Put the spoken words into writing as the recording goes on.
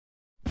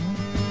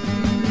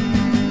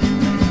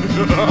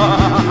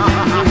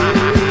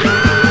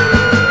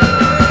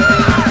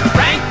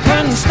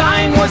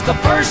Frankenstein was the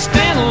first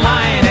in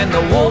line, and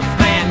the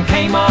Wolfman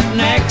came up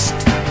next.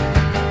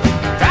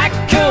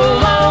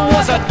 Dracula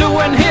was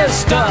a-doing his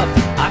stuff,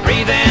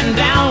 breathing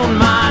down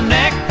my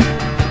neck.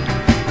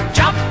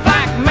 Jump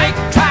back, make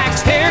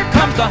tracks, here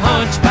comes the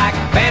hunchback,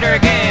 better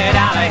get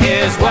out of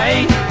his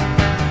way.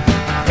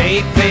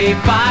 Fee, fee,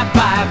 fi,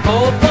 fi,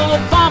 full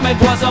of vomit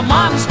was a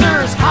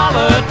monster's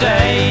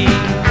holiday.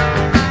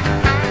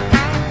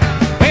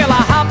 Well,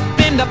 I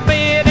hopped into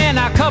bed and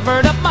I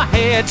covered up my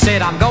head,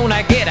 said I'm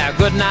gonna get a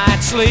good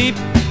night's sleep.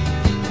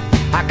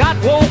 I got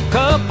woke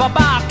up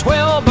about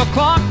 12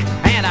 o'clock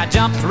and I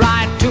jumped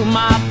right to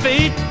my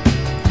feet.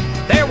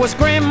 There was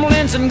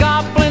gremlins and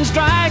goblins,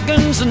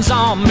 dragons and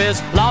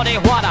zombies, Lordy,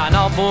 what an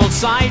awful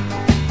sight.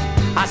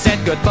 I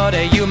said, good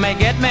buddy, you may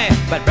get me,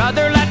 but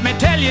brother, let me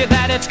tell you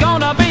that it's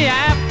gonna be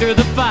after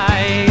the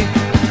fight.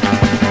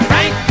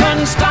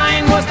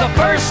 Frankenstein was the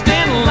first